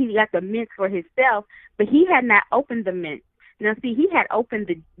you think he got the mints for himself, but he had not opened the mints. Now, see, he had opened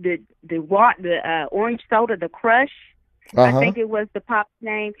the orange soda, the Crush. I think it was the pop's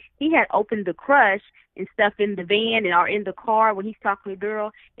name. He had opened the Crush and stuff in the van or in the car when he's talking to the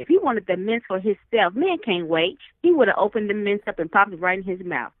girl. If he wanted the mints for himself, man can't wait. He would have opened the mints up and popped it right in his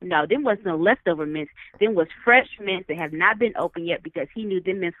mouth. No, them was no leftover mints. Them was fresh mints that have not been opened yet because he knew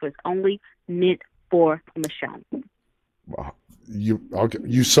them mints was only meant for Michonne.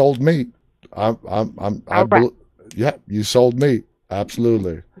 You sold me. Yeah, you sold me.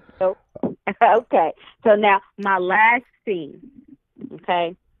 Absolutely. Okay. So now my last scene,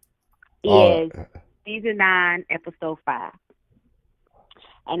 is season 9, episode 5.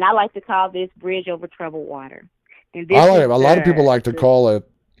 And I like to call this Bridge Over Troubled Water. And this a lot of people like to call it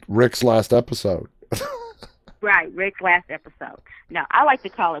Rick's last episode. Right, Rick's last episode. Now, I like to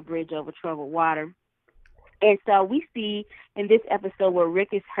call it Bridge Over Troubled Water. And so we see in this episode where Rick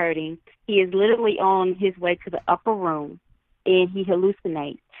is hurting, he is literally on his way to the upper room, and he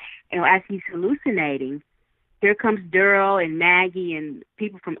hallucinates. And as he's hallucinating, here comes Daryl and Maggie and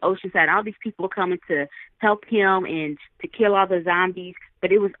people from Oceanside. All these people are coming to help him and to kill all the zombies.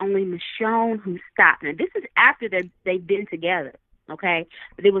 But it was only Michonne who stopped. Now, this is after they've been together, okay?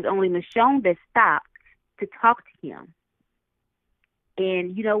 But it was only Michonne that stopped to talk to him.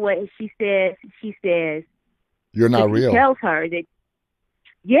 And you know what she says? She says, "You're not real." He tells her that,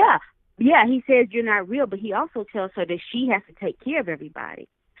 yeah, he says you're not real, but he also tells her that she has to take care of everybody.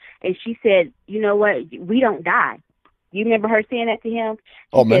 And she said, "You know what? We don't die." You remember her saying that to him?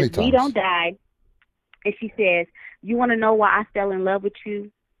 She many says, times. "We don't die." And she says, "You want to know why I fell in love with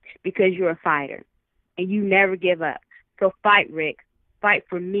you? Because you're a fighter, and you never give up. So fight, Rick. Fight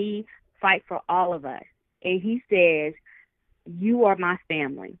for me. Fight for all of us." And he says, "You are my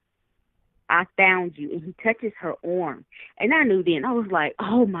family. I found you." And he touches her arm. And I knew then. I was like,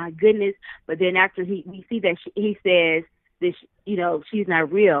 oh, my goodness. But then after we see that he says that, she's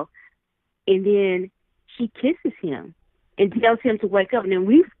not real. And then she kisses him and tells him to wake up. And then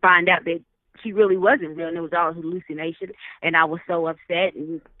we find out that she really wasn't real and it was all a hallucination. And I was so upset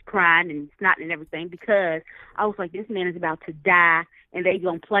and crying and snotting and everything because I was like, this man is about to die. And they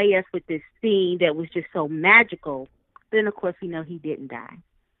going to play us with this scene that was just so magical. Then, of course, he didn't die.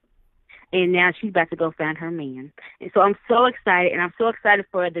 And now she's about to go find her man. And so I'm so excited, and I'm so excited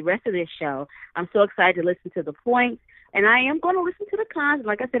for the rest of this show. I'm so excited to listen to the points, and I am going to listen to the cons.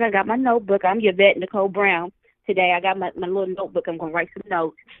 Like I said, I got my notebook. I'm Yvette Nicole Brown. Today I got my little notebook. I'm going to write some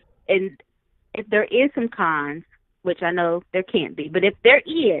notes. And if there is some cons, which I know there can't be. But if there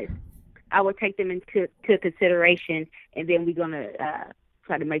is, I will take them into consideration, and then we're going to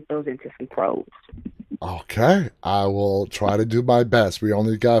try to make those into some pros. Okay, I will try to do my best. We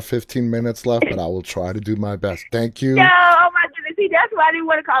only got 15 minutes left, but I will try to do my best. Thank you. No, oh my goodness. See, that's why I didn't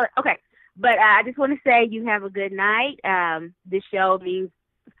want to call it. Okay, but I just want to say you have a good night. This show means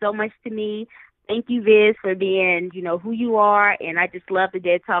so much to me. Thank you, Viz, for being, who you are. And I just love the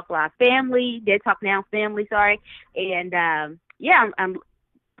Dead Talk Live family, Dead Talk Now family, sorry. And, I'm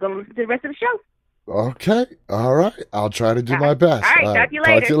going to listen to the rest of the show. Okay. All right. I'll try to do my best. All right. Talk to you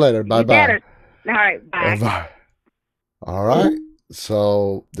later. Talk to you later. Bye-bye. All right. Bye. Bye. All right.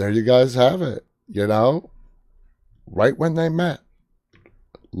 So there you guys have it. Right when they met.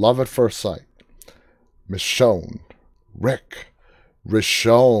 Love at first sight. Michonne. Rick.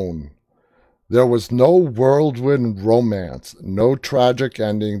 Rishon. There was no whirlwind romance, no tragic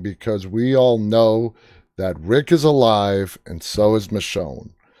ending, because we all know that Rick is alive and so is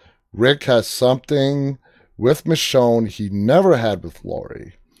Michonne. Rick has something with Michonne he never had with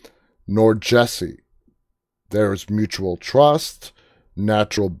Lori, nor Jesse. There is mutual trust,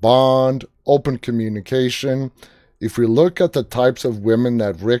 natural bond, open communication. If we look at the types of women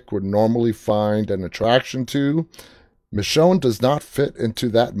that Rick would normally find an attraction to, Michonne does not fit into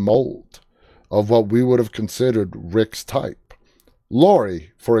that mold of what we would have considered Rick's type.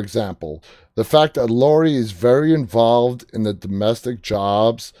 Lori, for example, the fact that Lori is very involved in the domestic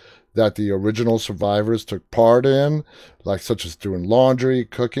jobs that the original survivors took part in, such as doing laundry,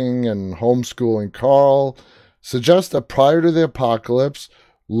 cooking, and homeschooling Carl, suggests that prior to the apocalypse,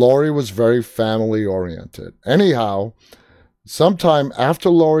 Lori was very family-oriented. Anyhow, sometime after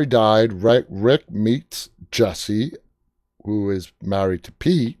Lori died, Rick meets Jesse, who is married to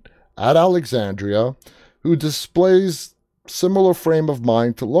Pete, at Alexandria, who displays similar frame of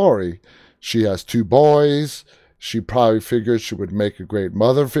mind to Lori. She has 2 boys. She probably figured she would make a great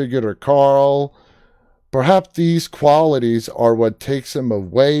mother figure to Carl. Perhaps these qualities are what takes him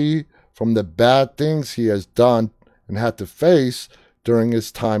away from the bad things he has done and had to face during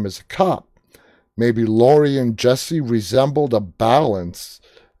his time as a cop. Maybe Lori and Jesse resembled a balance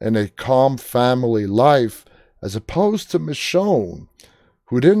and a calm family life, as opposed to Michonne,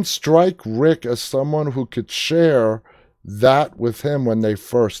 who didn't strike Rick as someone who could share that with him when they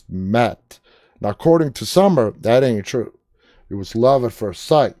first met. Now, according to Summer, that ain't true. It was love at first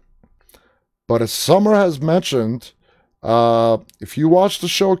sight. But as Summer has mentioned, if you watch the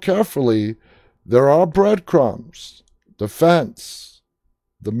show carefully, there are breadcrumbs, the fence,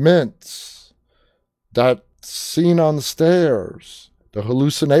 the mints, that scene on the stairs, the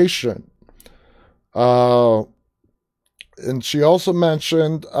hallucination. And she also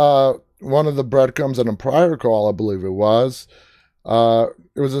mentioned one of the breadcrumbs in a prior call, I believe it was.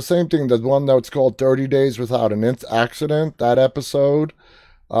 It was the same thing, the one that's called 30 Days Without an Accident, that episode,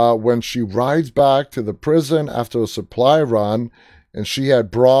 when she rides back to the prison after a supply run, and she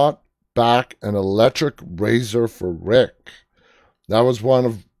had brought back an electric razor for Rick. That was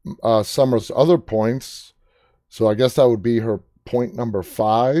one of Summer's other points. So I guess that would be her point number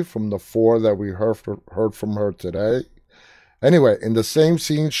 5 from the 4 that we heard from her today. Anyway, in the same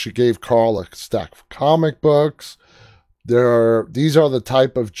scene, she gave Carl a stack of comic books. These are the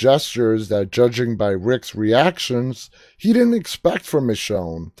type of gestures that, judging by Rick's reactions, he didn't expect from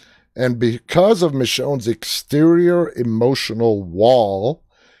Michonne. And because of Michonne's exterior emotional wall,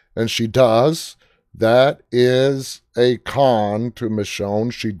 and she does, that is a con to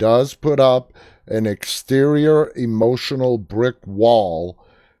Michonne. She does put up an exterior emotional brick wall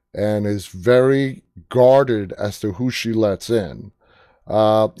and is very guarded as to who she lets in.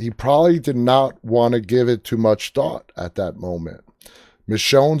 He probably did not want to give it too much thought at that moment.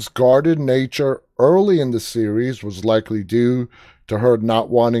 Michonne's guarded nature early in the series was likely due to her not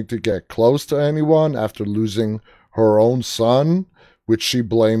wanting to get close to anyone after losing her own son, which she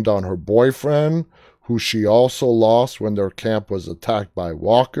blamed on her boyfriend, who she also lost when their camp was attacked by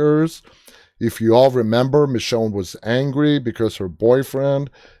walkers. If you all remember, Michonne was angry because her boyfriend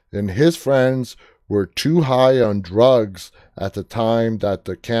and his friends were too high on drugs at the time that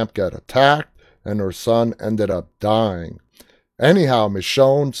the camp got attacked, and her son ended up dying. Anyhow,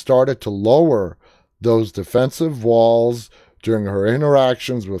 Michonne started to lower those defensive walls during her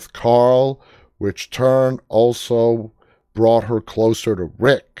interactions with Carl, which turn also brought her closer to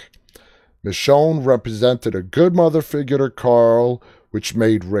Rick. Michonne represented a good mother figure to Carl, which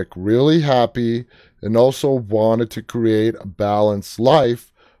made Rick really happy, and also wanted to create a balanced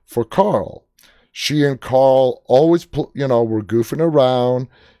life for Carl. She and Carl always, were goofing around.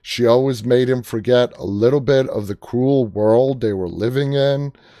 She always made him forget a little bit of the cruel world they were living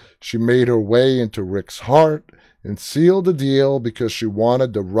in. She made her way into Rick's heart and sealed the deal because she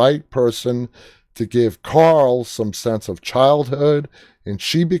wanted the right person to give Carl some sense of childhood, and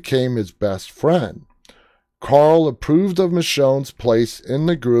she became his best friend. Carl approved of Michonne's place in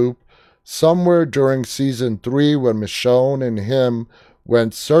the group somewhere during season 3 when Michonne and him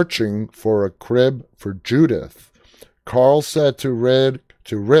went searching for a crib for Judith. Carl said to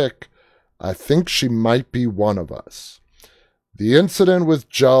Rick, "I think she might be one of us." The incident with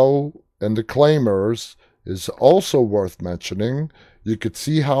Joe and the Claimers is also worth mentioning. You could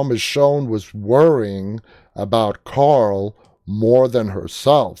see how Michonne was worrying about Carl more than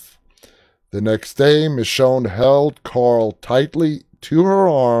herself. The next day, Michonne held Carl tightly to her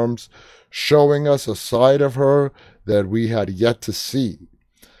arms, showing us a side of her that we had yet to see.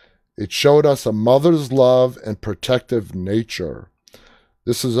 It showed us a mother's love and protective nature.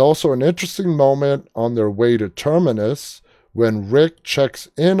 This is also an interesting moment on their way to Terminus when Rick checks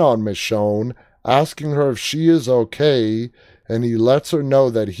in on Michonne, asking her if she is okay, and he lets her know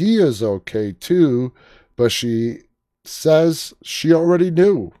that he is okay too, but she says she already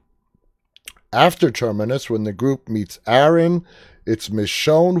knew. After Terminus, when the group meets Aaron, it's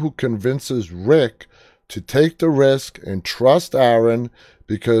Michonne who convinces Rick to take the risk and trust Aaron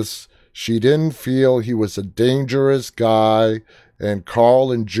because she didn't feel he was a dangerous guy and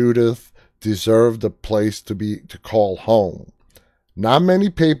Carl and Judith deserved a place to call home. Not many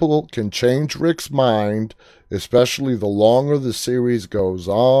people can change Rick's mind, especially the longer the series goes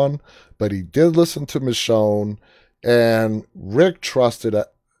on, but he did listen to Michonne, and Rick trusted it.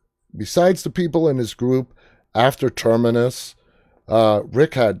 Besides the people in his group after Terminus,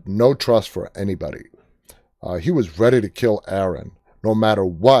 Rick had no trust for anybody. He was ready to kill Aaron, no matter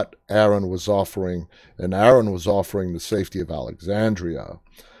what Aaron was offering, and Aaron was offering the safety of Alexandria.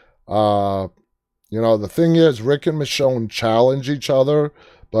 The thing is, Rick and Michonne challenge each other,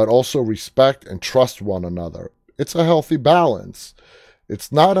 but also respect and trust one another. It's a healthy balance.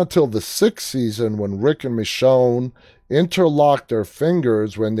 It's not until the 6th season when Rick and Michonne interlocked their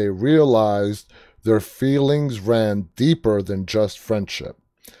fingers when they realized their feelings ran deeper than just friendship.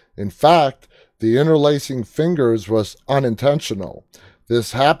 In fact, the interlacing fingers was unintentional.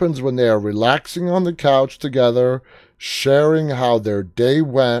 This happens when they are relaxing on the couch together, sharing how their day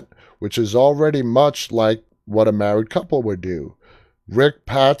went, which is already much like what a married couple would do. Rick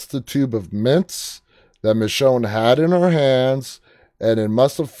pats the tube of mints that Michonne had in her hands, and it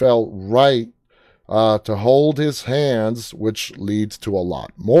must have felt right to hold his hands, which leads to a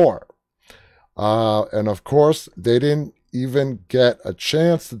lot more. And of course, they didn't even get a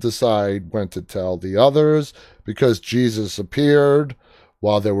chance to decide when to tell the others because Jesus appeared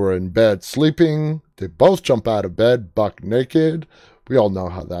while they were in bed sleeping. They both jump out of bed buck naked. We all know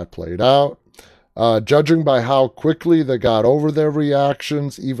how that played out. Judging by how quickly they got over their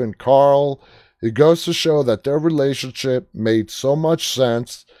reactions, even Carl, it goes to show that their relationship made so much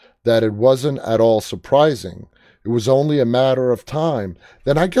sense that it wasn't at all surprising. It was only a matter of time.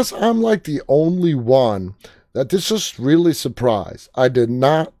 Then I guess I'm like the only one that this just really surprised. I did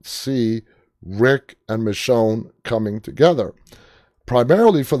not see Rick and Michonne coming together.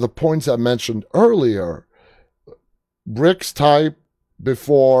 Primarily for the points I mentioned earlier. Rick's type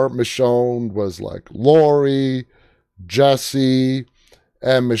before Michonne was like Lori, Jesse,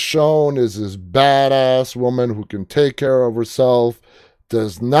 and Michonne is this badass woman who can take care of herself,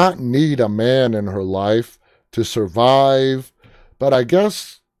 does not need a man in her life to survive. But I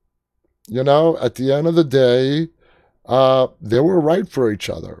guess, at the end of the day, they were right for each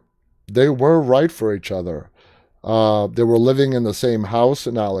other. They were right for each other. They were living in the same house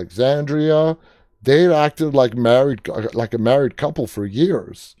in Alexandria. They acted like a married couple for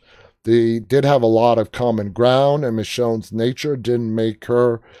years. They did have a lot of common ground, and Michonne's nature didn't make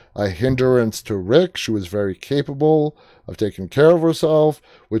her a hindrance to Rick. She was very capable of taking care of herself,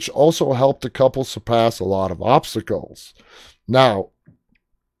 which also helped the couple surpass a lot of obstacles. Now,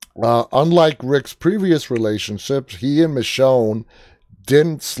 unlike Rick's previous relationships, he and Michonne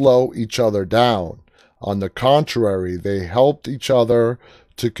didn't slow each other down. On the contrary, they helped each other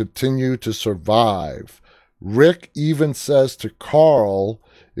to continue to survive. Rick even says to Carl,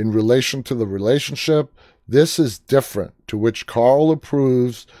 in relation to the relationship, "This is different," to which Carl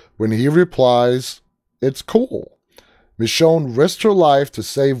approves when he replies, "It's cool." Michonne risked her life to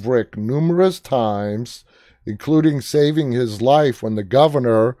save Rick numerous times, including saving his life when the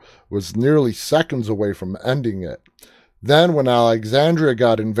governor was nearly seconds away from ending it. Then, when Alexandria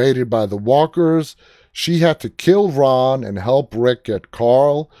got invaded by the walkers, she had to kill Ron and help Rick get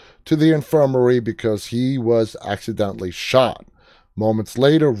Carl to the infirmary because he was accidentally shot. Moments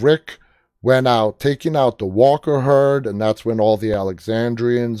later, Rick went out taking out the walker herd, and that's when all the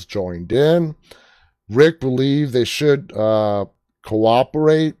Alexandrians joined in. Rick believed they should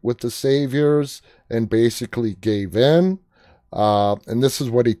cooperate with the Saviors and basically gave in. And this is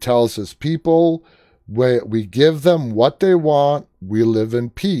what he tells his people. We give them what they want. We live in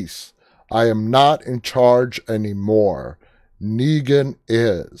peace. I am not in charge anymore. Negan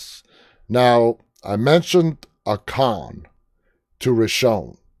is. Now, I mentioned a con to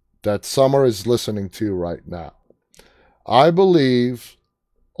Rishon that Summer is listening to right now. I believe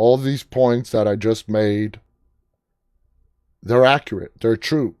all these points that I just made, they're accurate. They're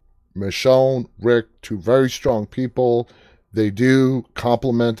true. Michonne, Rick, two very strong people. They do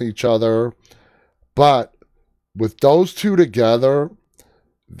complement each other. But with those two together,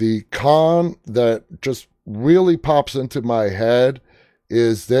 the con that just really pops into my head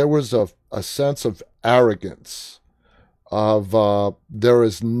is there was a sense of arrogance of there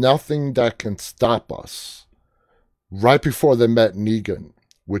is nothing that can stop us right before they met Negan,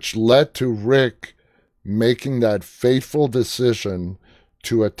 which led to Rick making that fateful decision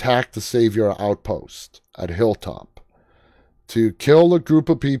to attack the Savior outpost at Hilltop, to kill a group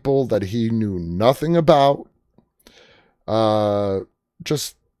of people that he knew nothing about,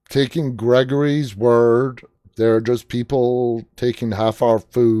 just taking Gregory's word. They're just people taking half our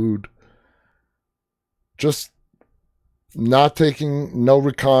food, just not taking no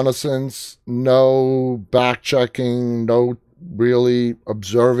reconnaissance, no back checking, no really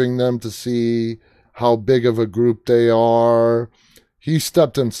observing them to see how big of a group they are. He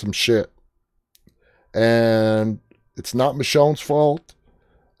stepped in some shit. And it's not Michonne's fault.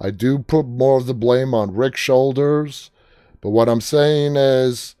 I do put more of the blame on Rick's shoulders. But what I'm saying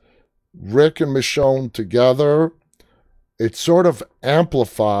is, Rick and Michonne together, it sort of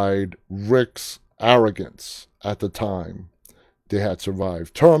amplified Rick's arrogance at the time. They had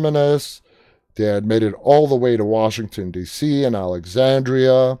survived Terminus. They had made it all the way to Washington, D.C. and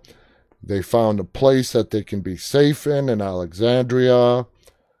Alexandria. They found a place that they can be safe in Alexandria.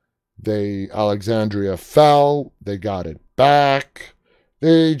 Alexandria fell. They got it back.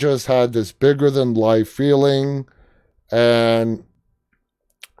 They just had this bigger-than-life feeling. And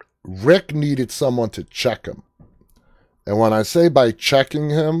Rick needed someone to check him. And when I say by checking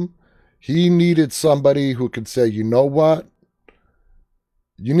him, he needed somebody who could say, you know what?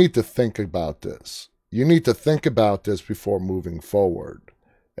 You need to think about this. You need to think about this before moving forward.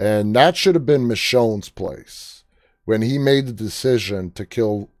 And that should have been Michonne's place when he made the decision to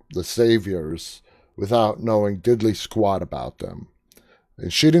kill the Saviors without knowing diddly squat about them.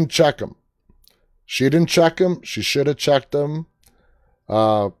 And she didn't check him. She didn't check him. She should have checked him.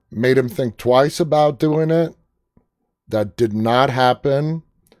 Made him think twice about doing it. That did not happen.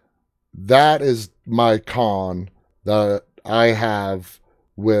 That is my con that I have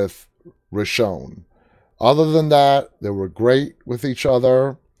with Rishon. Other than that, they were great with each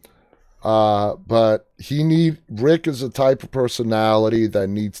other. But Rick is a type of personality that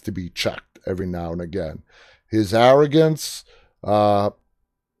needs to be checked every now and again. His arrogance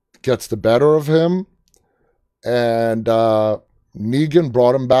gets the better of him, and Negan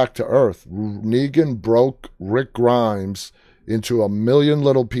brought him back to earth. Negan broke Rick Grimes into a million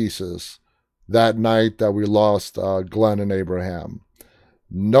little pieces that night that we lost Glenn and Abraham.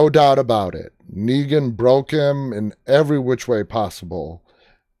 No doubt about it. Negan broke him in every which way possible.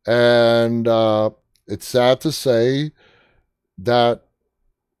 And it's sad to say that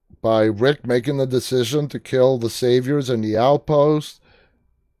by Rick making the decision to kill the Saviors and the Outpost,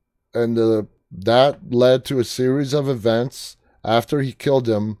 and that led to a series of events. After he killed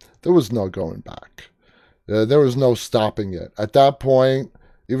him, there was no going back. There was no stopping it. At that point,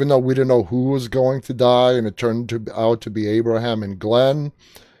 even though we didn't know who was going to die, and it turned out to be Abraham and Glenn,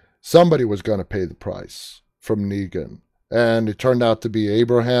 somebody was going to pay the price from Negan. And it turned out to be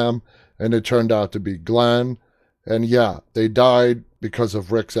Abraham, and it turned out to be Glenn. And yeah, they died because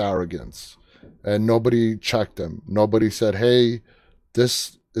of Rick's arrogance. And nobody checked them. Nobody said, hey,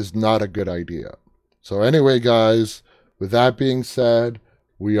 this is not a good idea. So anyway, guys, with that being said,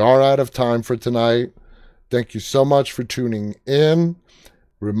 we are out of time for tonight. Thank you so much for tuning in.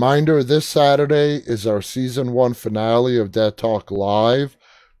 Reminder, this Saturday is our Season 1 finale of Dead Talk Live.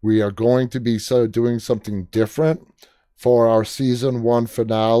 We are going to be doing something different for our Season 1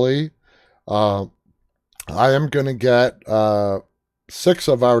 finale. I am going to get 6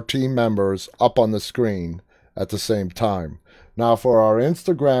 of our team members up on the screen at the same time. Now, for our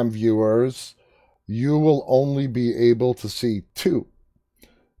Instagram viewers, you will only be able to see 2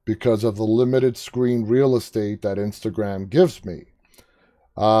 because of the limited screen real estate that Instagram gives me.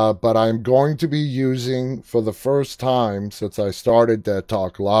 But I'm going to be using, for the first time since I started Dead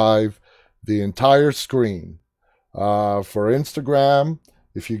Talk Live, the entire screen. For Instagram,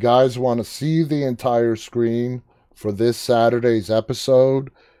 If you guys want to see the entire screen for this Saturday's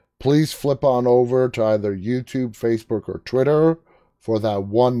episode, please flip on over to either YouTube, Facebook, or Twitter for that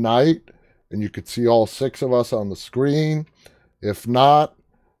one night, and you could see all 6 of us on the screen. If not,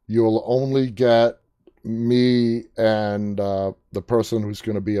 you'll only get me and the person who's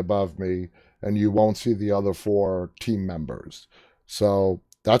going to be above me, and you won't see the other 4 team members. So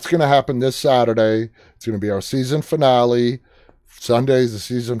that's going to happen this Saturday. It's going to be our season finale. Sunday is the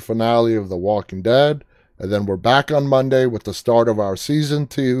season finale of The Walking Dead. And then we're back on Monday with the start of our season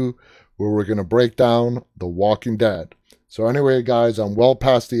 2, where we're going to break down The Walking Dead. So anyway, guys, I'm well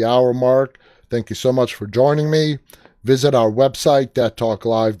past the hour mark. Thank you so much for joining me. Visit our website,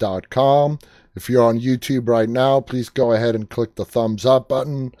 deadtalklive.com. If you're on YouTube right now, please go ahead and click the thumbs up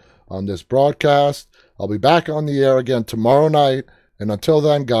button on this broadcast. I'll be back on the air again tomorrow night. And until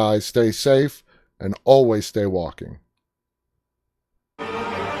then, guys, stay safe and always stay walking.